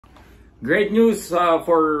Great news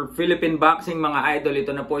for Philippine boxing mga idol.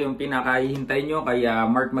 Ito na po yung pinakahihintay nyo kay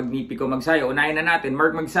Mark Magnifico Magsayo. Unahin na natin,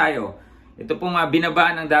 Mark Magsayo. Ito pong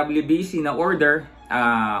binabaan ng WBC na order.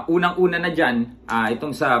 Unang-una na dyan,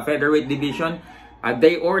 itong sa featherweight division.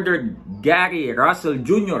 They ordered Gary Russel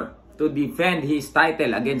Jr. to defend his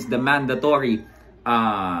title against the mandatory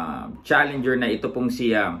challenger na ito pong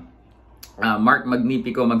si Mark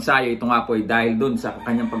Magnifico Magsayo. Ito nga po ay dahil dun sa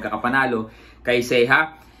kanyang pagkakapanalo kay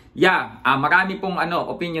Seha. Marami pong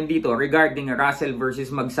opinion dito regarding Russel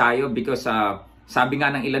versus Magsayo because sabi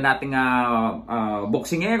nga ng ilan nating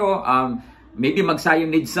boksingero, maybe Magsayo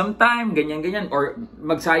needs some time, ganyan-ganyan, or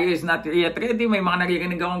Magsayo is not yet ready, may mga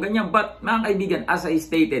naririnig akong ganyan. But mga kaibigan, as I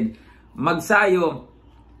stated, Magsayo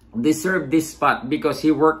deserved this spot because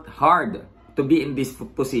he worked hard to be in this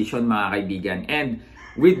position mga kaibigan. And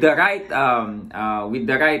with the right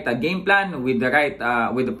game plan, with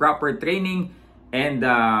the proper training, and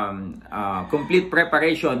complete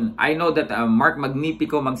preparation, I know that Mark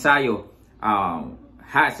Magnifico Magsayo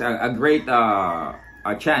has a great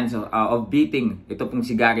chance of beating ito pong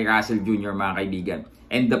si Gary Russel Jr. mga kaibigan.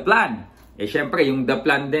 And the plan, syempre yung the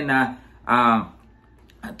plan din na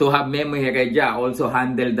to have Memo Heredia also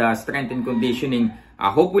handle the strength and conditioning.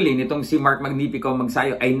 Hopefully nitong si Mark Magnifico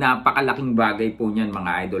Magsayo ay napakalaking bagay po niyan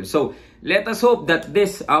mga idol. So let us hope that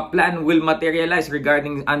this plan will materialize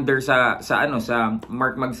regarding sa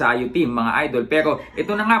Mark Magsayo team mga idol. Pero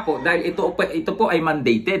ito na nga po, dahil ito po ay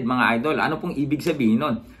mandated mga idol. Ano pong ibig sabihin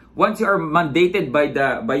nun? Once you are mandated by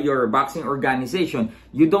your boxing organization,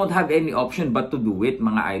 you don't have any option but to do it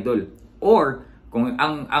mga idol. Or kung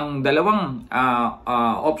ang dalawang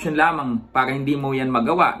option lamang para hindi mo yan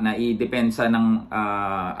magawa na i-depensa ng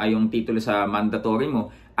yung titulo sa mandatory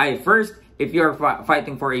mo ay first, if you're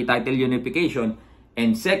fighting for a title unification,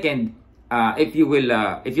 and second, if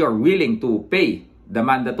you're willing to pay the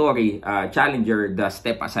mandatory challenger the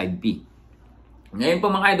step aside fee. Ngayon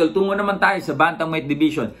po mga idol, tungo naman tayo sa bantamweight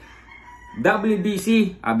division.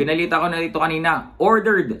 WBC, binalita ko na dito kanina,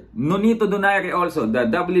 ordered Nonito Donaire also, the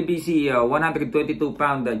WBC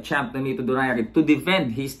 122-pound champ Nonito Donaire, to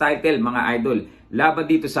defend his title mga idol. Laban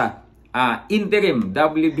dito sa interim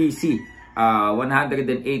WBC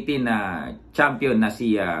 118 champion na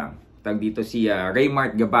si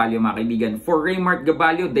Raymart Gaballo mga kaibigan. For Raymart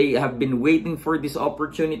Gaballo, they have been waiting for this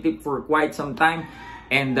opportunity for quite some time.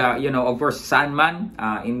 And of course, Sandman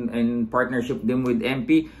in partnership din with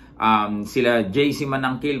MP. Sila JC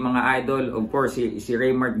Manangkil mga idol, of course si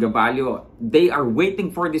Raymart Gaballo, they are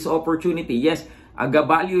waiting for this opportunity. Yes,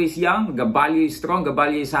 Gaballo is young, Gaballo is strong,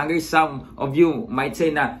 Gaballo is hungry. Some of you might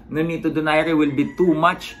say na Nonito Donaire will be too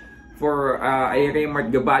much for a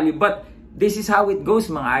Raymart Gaballo, but this is how it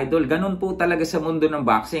goes mga idol. Ganun po talaga sa mundo ng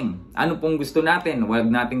boxing. Ano pong gusto natin? Wag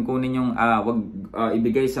natin kunin yung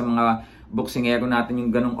ibigay sa mga boksingero natin yung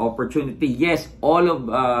ganong opportunity. Yes, all of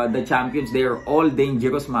the champions, they are all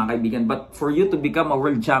dangerous mga kaibigan. But for you to become a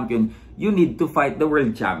world champion, you need to fight the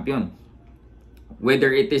world champion.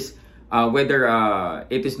 Whether it is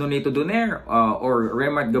Nonito Donaire or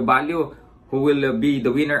Raymart Gaballo who will be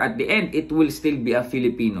the winner at the end, it will still be a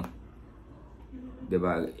Filipino.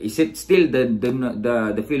 Diba? Is it still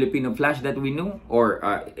the Filipino Flash that we knew, or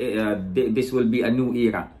this will be a new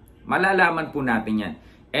era? Malalaman po natin yan.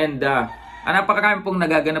 And napakarami pong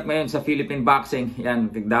nagaganap ngayon sa Philippine boxing. Yan,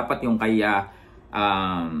 dapat yung kay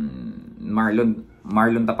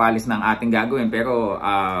Marlon Tapales ng ating gagawin. Pero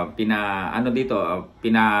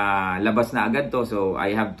pinalabas na agad to. So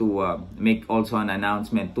I have to make also an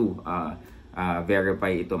announcement to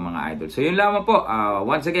verify ito mga idol. So yun lamang po.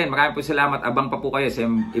 Once again, maraming po salamat. Abang pa po kayo sa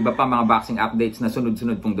iba pa mga boxing updates na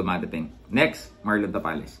sunod-sunod pong dumadating. Next, Marlon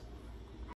Tapales.